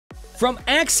From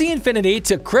Axie Infinity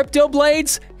to Crypto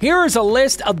Blades, here is a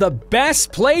list of the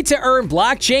best play-to-earn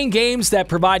blockchain games that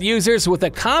provide users with a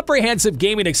comprehensive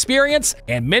gaming experience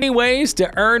and many ways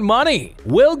to earn money.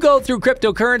 We'll go through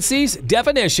cryptocurrencies,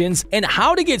 definitions, and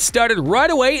how to get started right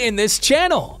away in this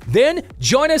channel. Then,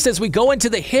 join us as we go into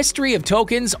the history of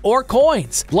tokens or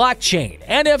coins, blockchain,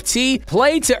 NFT,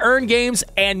 play-to-earn games,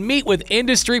 and meet with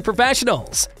industry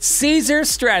professionals. Caesar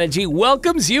Strategy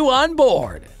welcomes you on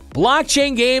board.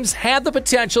 Blockchain games have the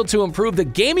potential to improve the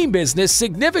gaming business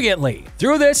significantly.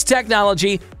 Through this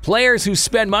technology, players who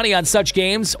spend money on such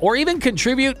games or even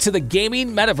contribute to the gaming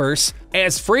metaverse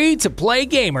as free-to-play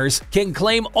gamers can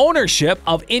claim ownership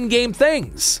of in-game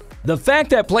things. The fact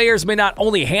that players may not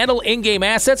only handle in-game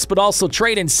assets but also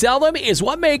trade and sell them is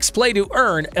what makes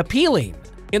Play2Earn appealing.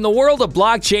 In the world of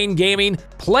blockchain gaming,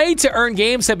 play-to-earn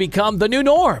games have become the new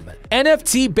norm.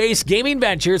 NFT-based gaming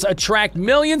ventures attract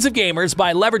millions of gamers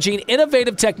by leveraging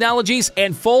innovative technologies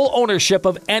and full ownership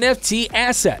of NFT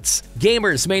assets.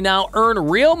 Gamers may now earn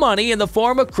real money in the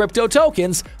form of crypto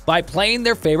tokens by playing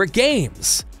their favorite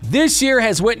games. This year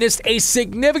has witnessed a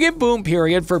significant boom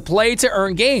period for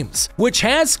play-to-earn games, which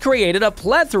has created a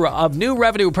plethora of new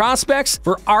revenue prospects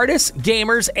for artists,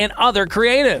 gamers, and other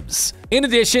creatives. In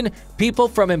addition, people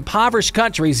from impoverished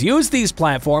countries use these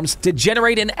platforms to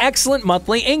generate an excellent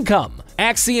monthly income.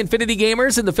 Axie Infinity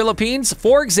gamers in the Philippines,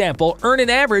 for example, earn an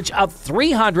average of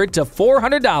 $300 to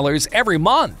 $400 every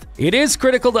month. It is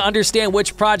critical to understand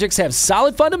which projects have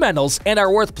solid fundamentals and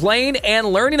are worth playing and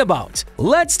learning about.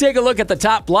 Let's take a look at the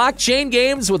top blockchain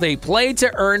games with a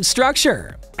play-to-earn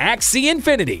structure. Axie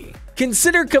Infinity.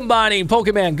 Consider combining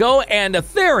Pokemon Go and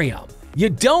Ethereum. You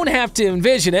don't have to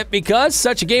envision it because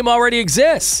such a game already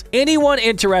exists. Anyone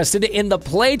interested in the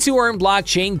play-to-earn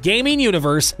blockchain gaming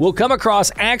universe will come across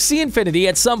Axie Infinity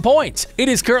at some point. It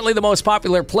is currently the most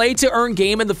popular play-to-earn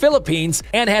game in the Philippines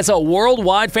and has a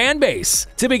worldwide fan base.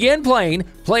 To begin playing,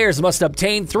 players must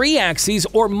obtain 3 Axies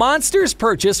or monsters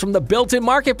purchased from the built-in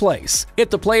marketplace. If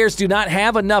the players do not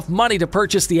have enough money to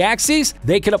purchase the Axies,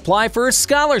 they can apply for a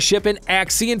scholarship in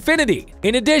Axie Infinity.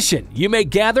 In addition, you may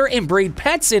gather and breed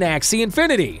pets in Axie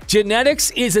Infinity. Genetics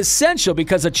is essential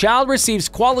because a child receives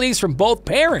qualities from both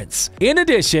parents. In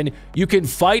addition, you can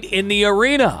fight in the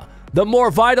arena. The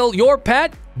more vital your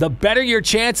pet, the better your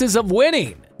chances of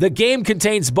winning. The game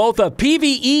contains both a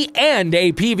PvE and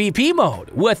a PvP mode,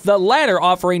 with the latter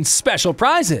offering special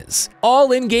prizes.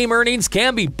 All in-game earnings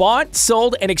can be bought,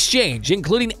 sold, and exchanged,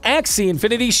 including Axie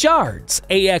Infinity Shards,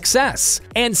 AXS,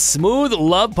 and Smooth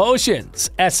Love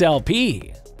Potions,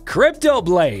 SLP. Crypto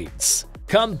Blades.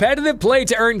 Competitive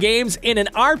play-to-earn games in an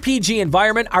RPG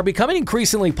environment are becoming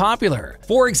increasingly popular.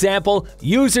 For example,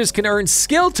 users can earn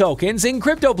skill tokens in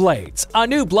Crypto Blades, a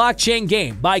new blockchain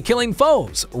game, by killing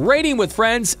foes, raiding with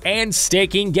friends, and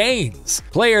staking gains.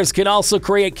 Players can also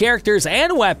create characters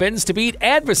and weapons to beat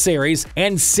adversaries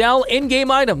and sell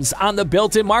in-game items on the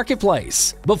built-in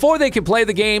marketplace. Before they can play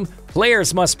the game,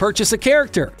 players must purchase a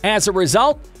character. As a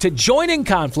result, to join in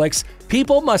conflicts,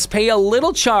 people must pay a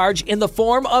little charge in the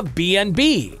form of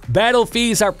BNB. Battle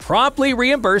fees are promptly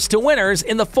reimbursed to winners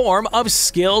in the form of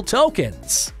skill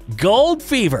tokens. Gold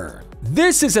Fever.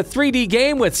 This is a 3D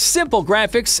game with simple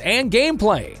graphics and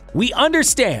gameplay. We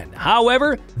understand,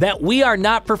 however, that we are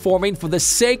not performing for the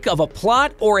sake of a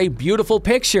plot or a beautiful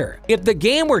picture. If the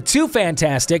game were too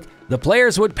fantastic, the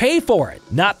players would pay for it,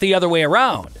 not the other way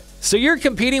around. So you're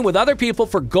competing with other people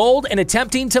for gold and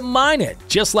attempting to mine it,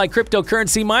 just like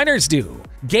cryptocurrency miners do.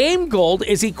 Game gold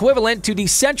is equivalent to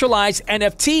decentralized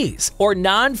NFTs, or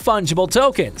non-fungible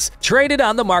tokens, traded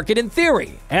on the market in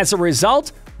theory. As a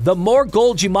result, the more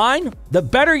gold you mine, the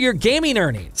better your gaming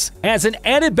earnings. As an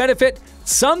added benefit,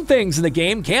 some things in the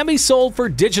game can be sold for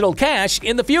digital cash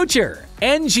in the future.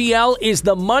 NGL is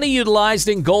the money utilized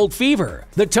in Gold Fever.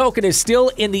 The token is still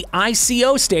in the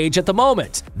ICO stage at the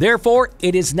moment. Therefore,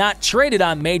 it is not traded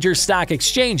on major stock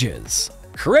exchanges.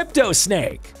 Crypto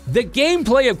Snake. The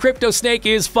gameplay of Crypto Snake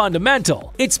is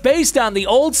fundamental. It's based on the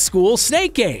old-school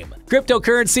Snake game.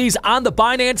 Cryptocurrencies on the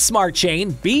Binance Smart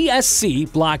Chain (BSC)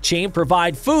 blockchain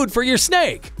provide food for your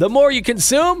snake. The more you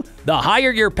consume, the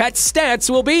higher your pet's stats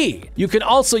will be. You can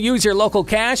also use your local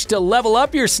cash to level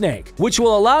up your snake, which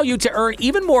will allow you to earn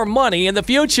even more money in the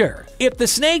future. If the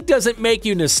snake doesn't make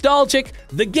you nostalgic,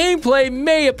 the gameplay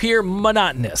may appear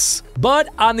monotonous. But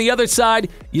on the other side,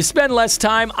 you spend less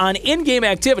time on in-game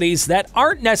activities that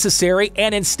aren't necessary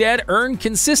and instead earn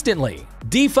consistently.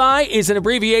 DeFi is an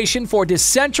abbreviation for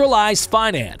decentralized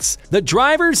finance. The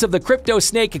drivers of the crypto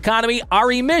snake economy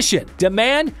are emission,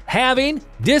 demand, halving,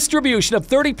 distribution of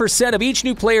 30% of each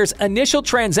new player's initial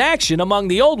transaction among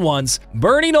the old ones,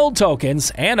 burning old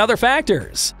tokens, and other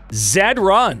factors. Zed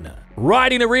Run.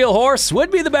 Riding a real horse would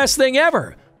be the best thing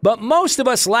ever, but most of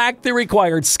us lack the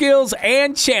required skills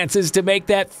and chances to make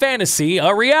that fantasy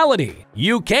a reality.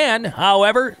 You can,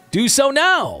 however, do so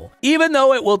now. Even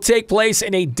though it will take place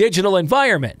in a digital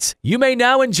environment, you may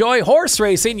now enjoy horse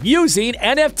racing using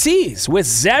NFTs with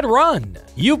Zed Run.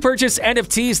 You purchase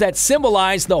NFTs that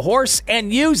symbolize the horse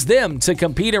and use them to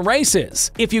compete in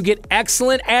races. If you get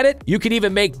excellent at it, you can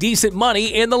even make decent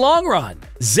money in the long run.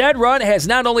 Zed Run has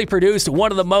not only produced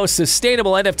one of the most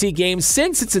sustainable NFT games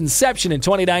since its inception in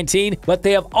 2019, but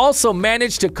they have also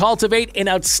managed to cultivate an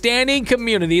outstanding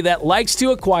community that likes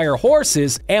to acquire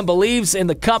horses and believes in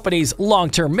the company's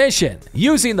long-term mission.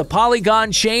 Using the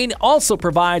Polygon chain also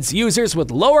provides users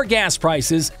with lower gas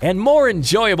prices and more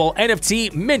enjoyable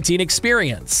NFT minting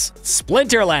experience.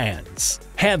 Splinterlands.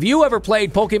 Have you ever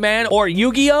played Pokemon or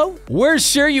Yu-Gi-Oh? We're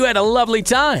sure you had a lovely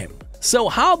time. So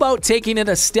how about taking it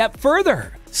a step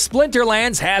further?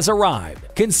 Splinterlands has arrived.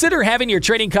 Consider having your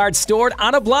trading cards stored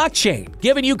on a blockchain,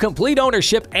 giving you complete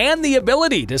ownership and the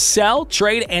ability to sell,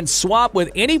 trade, and swap with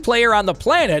any player on the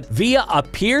planet via a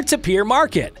peer-to-peer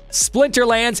market.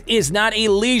 Splinterlands is not a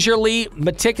leisurely,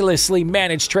 meticulously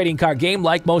managed trading card game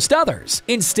like most others.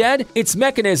 Instead, its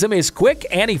mechanism is quick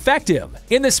and effective.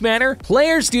 In this manner,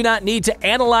 players do not need to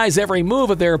analyze every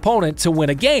move of their opponent to win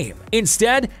a game.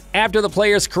 Instead, after the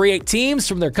players create teams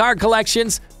from their card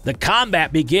collections, the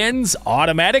combat begins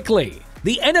automatically.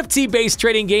 The NFT-based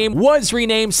trading game was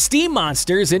renamed Steam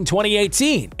Monsters in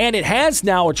 2018, and it has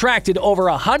now attracted over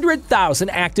 100,000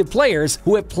 active players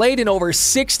who have played in over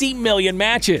 60 million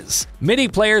matches. Many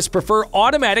players prefer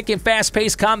automatic and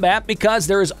fast-paced combat because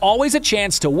there is always a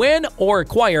chance to win or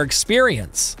acquire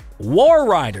experience. War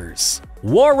Riders.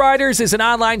 War Riders is an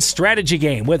online strategy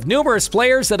game with numerous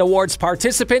players that awards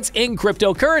participants in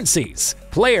cryptocurrencies.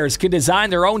 Players can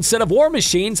design their own set of war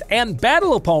machines and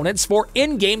battle opponents for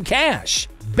in-game cash.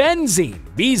 Benzene,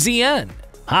 BZN.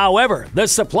 However, the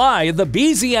supply of the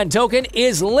BZN token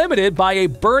is limited by a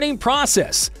burning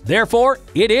process, therefore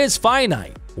it is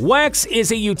finite. Wax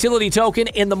is a utility token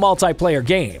in the multiplayer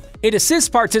game. It assists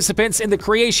participants in the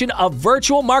creation of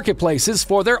virtual marketplaces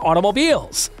for their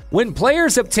automobiles. When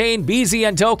players obtain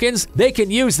BZN tokens, they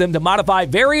can use them to modify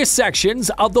various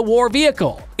sections of the war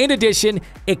vehicle. In addition,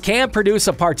 it can produce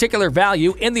a particular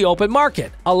value in the open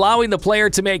market, allowing the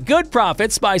player to make good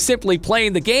profits by simply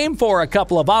playing the game for a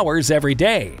couple of hours every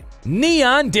day.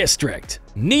 Neon District.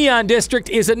 Neon District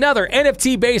is another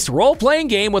NFT-based role-playing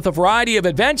game with a variety of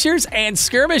adventures and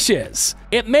skirmishes.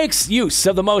 It makes use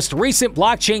of the most recent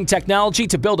blockchain technology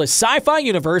to build a sci-fi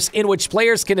universe in which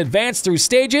players can advance through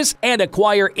stages and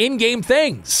acquire in-game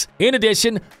things. In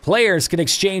addition, players can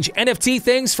exchange NFT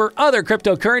things for other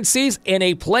cryptocurrencies in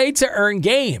a play-to-earn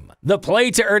game. The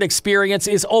play-to-earn experience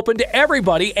is open to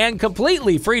everybody and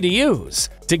completely free to use.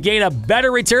 To gain a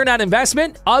better return on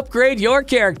investment, upgrade your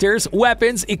characters,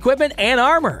 weapons, equipment, and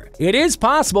armor. It is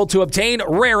possible to obtain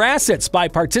rare assets by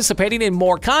participating in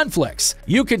more conflicts.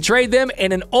 You can trade them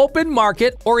in an open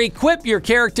market or equip your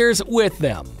characters with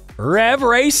them. Rev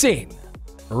Racing.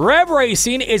 Rev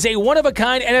Racing is a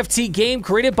one-of-a-kind NFT game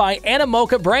created by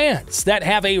Animoca Brands that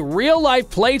have a real-life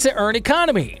play-to-earn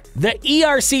economy. The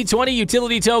ERC20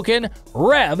 utility token,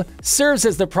 Rev, serves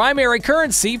as the primary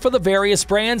currency for the various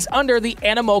brands under the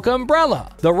Animoca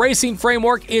umbrella. The racing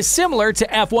framework is similar to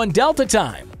F1 Delta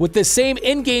Time, with the same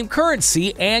in-game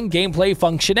currency and gameplay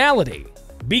functionality.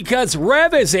 Because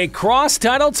Rev is a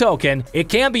cross-title token, it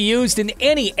can be used in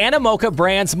any Animoca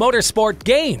Brands motorsport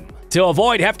game. To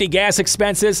avoid hefty gas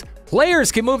expenses,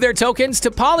 players can move their tokens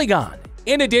to Polygon.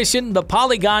 In addition, the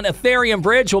Polygon Ethereum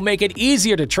bridge will make it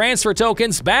easier to transfer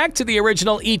tokens back to the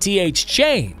original ETH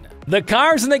chain. The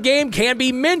cars in the game can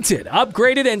be minted,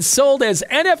 upgraded, and sold as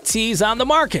NFTs on the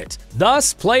market.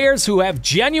 Thus, players who have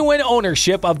genuine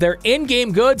ownership of their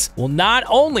in-game goods will not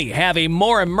only have a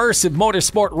more immersive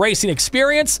motorsport racing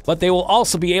experience, but they will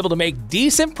also be able to make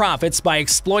decent profits by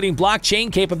exploiting blockchain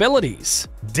capabilities.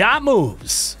 Dot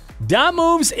Moves. Dot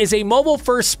Moves is a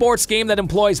mobile-first sports game that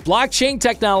employs blockchain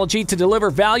technology to deliver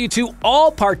value to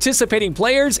all participating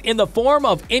players in the form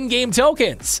of in-game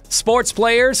tokens. Sports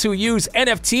players who use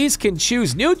NFTs can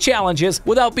choose new challenges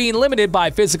without being limited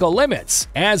by physical limits.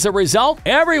 As a result,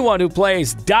 everyone who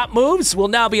plays Dot Moves will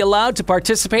now be allowed to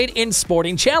participate in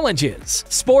sporting challenges.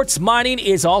 Sports mining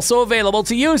is also available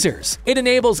to users. It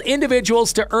enables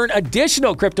individuals to earn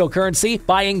additional cryptocurrency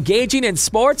by engaging in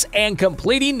sports and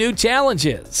completing new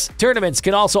challenges. Tournaments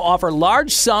can also offer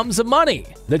large sums of money.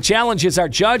 The challenges are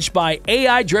judged by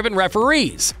AI-driven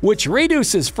referees, which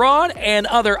reduces fraud and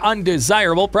other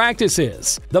undesirable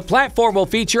practices. The platform will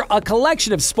feature a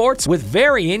collection of sports with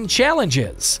varying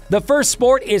challenges. The first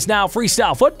sport is now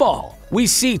freestyle football. We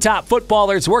see top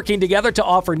footballers working together to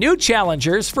offer new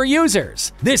challengers for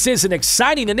users. This is an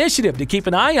exciting initiative to keep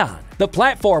an eye on. The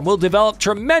platform will develop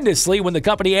tremendously when the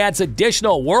company adds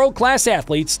additional world-class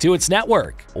athletes to its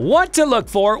network. What to look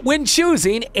for when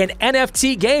choosing an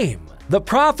NFT game? The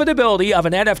profitability of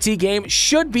an NFT game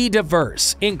should be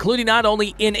diverse, including not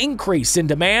only an increase in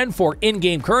demand for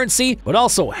in-game currency, but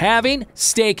also halving,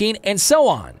 staking, and so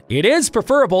on. It is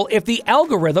preferable if the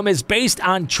algorithm is based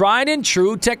on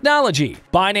tried-and-true technology,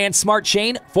 Binance Smart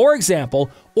Chain, for example,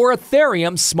 or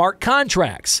Ethereum smart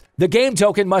contracts. The game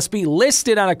token must be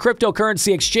listed on a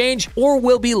cryptocurrency exchange or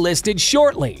will be listed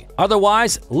shortly.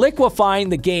 Otherwise, liquefying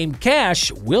the game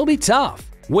cash will be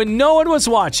tough. When no one was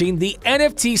watching, the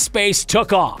NFT space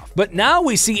took off, but now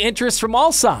we see interest from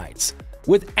all sides.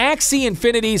 With Axie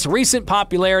Infinity's recent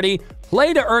popularity,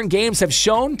 play-to-earn games have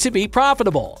shown to be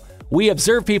profitable. We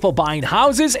observe people buying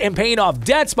houses and paying off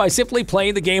debts by simply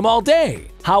playing the game all day.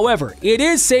 However, it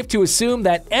is safe to assume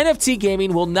that NFT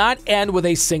gaming will not end with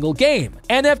a single game.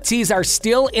 NFTs are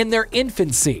still in their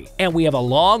infancy, and we have a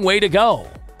long way to go.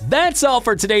 That's all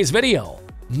for today's video.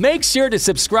 Make sure to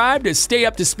subscribe to stay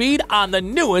up to speed on the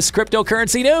newest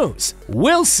cryptocurrency news.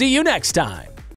 We'll see you next time.